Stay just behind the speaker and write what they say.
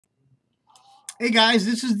Hey guys,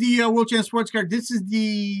 this is the World Champ Sports Card. This is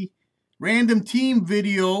the random team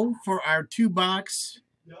video for our 2-box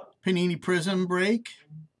Panini Prizm break.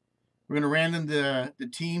 We're going to random the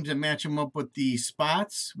teams and match them up with the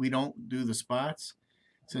spots. We don't do the spots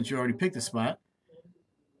since you already picked a spot.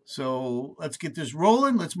 So let's get this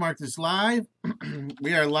rolling. Let's mark this live.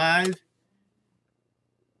 We are live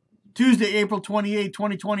Tuesday, April 28,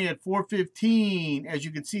 2020 at 4:15. As you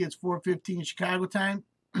can see, it's 4:15 Chicago time.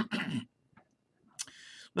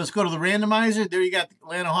 Let's go to the randomizer. There you got the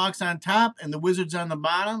Atlanta Hawks on top and the Wizards on the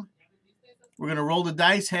bottom. We're going to roll the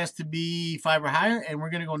dice. Has to be 5 or higher, and we're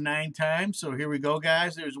going to go 9 times. So here we go,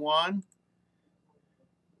 guys. There's 1,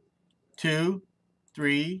 2,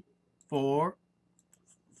 3, 4,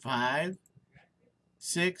 5,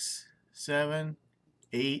 6, 7,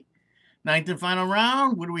 8. 9th and final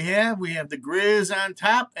round. What do we have? We have the Grizz on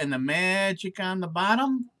top and the Magic on the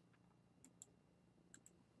bottom.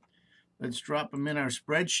 Let's drop them in our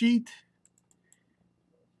spreadsheet.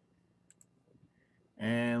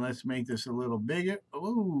 And let's make this a little bigger.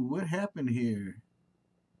 Oh, what happened here?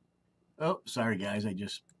 Oh, sorry, guys. I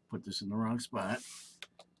just put this in the wrong spot.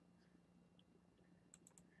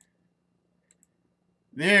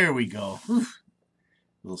 There we go. Whew. A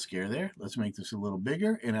little scare there. Let's make this a little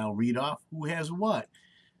bigger, and I'll read off who has what.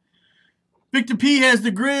 Victor P has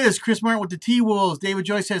the Grizz, Chris Martin with the T-Wolves, David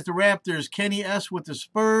Joyce has the Raptors, Kenny S with the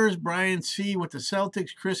Spurs, Brian C with the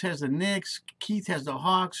Celtics, Chris has the Knicks, Keith has the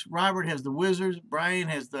Hawks, Robert has the Wizards, Brian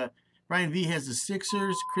V has the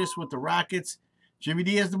Sixers, Chris with the Rockets, Jimmy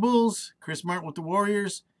D has the Bulls, Chris Martin with the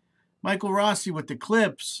Warriors, Michael Rossi with the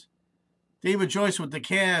Clips, David Joyce with the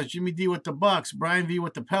Cavs, Jimmy D with the Bucks, Brian V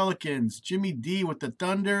with the Pelicans, Jimmy D with the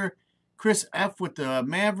Thunder, Chris F with the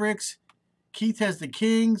Mavericks, Keith has the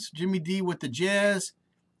Kings, Jimmy D with the Jazz,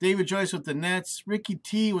 David Joyce with the Nets, Ricky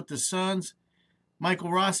T with the Suns,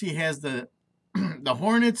 Michael Rossi has the the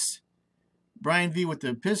Hornets, Brian V with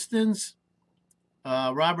the Pistons,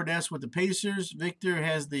 Robert S with the Pacers, Victor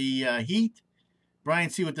has the Heat, Brian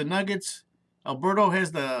C with the Nuggets, Alberto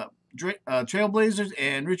has the Trailblazers,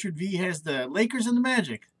 and Richard V has the Lakers and the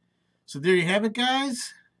Magic. So there you have it,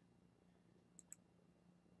 guys.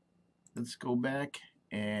 Let's go back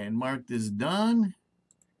and mark this done.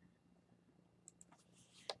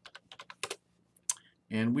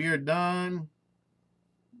 And we are done.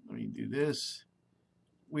 Let me do this.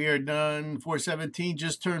 We are done. 4:17,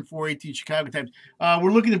 just turned 4:18 Chicago time.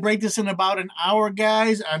 We're looking to break this in about an hour,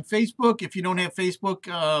 guys, on Facebook. If you don't have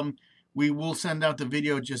Facebook, we will send out the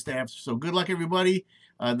video just after. So good luck, everybody.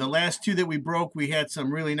 The last 2 that we broke, we had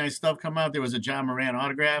some really nice stuff come out. There was a John Moran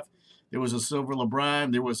autograph. There was a silver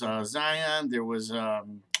LeBron. There was a Zion. There was a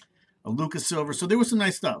Lucas Silver. So there was some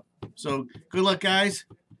nice stuff. So good luck, guys.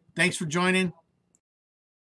 Thanks for joining.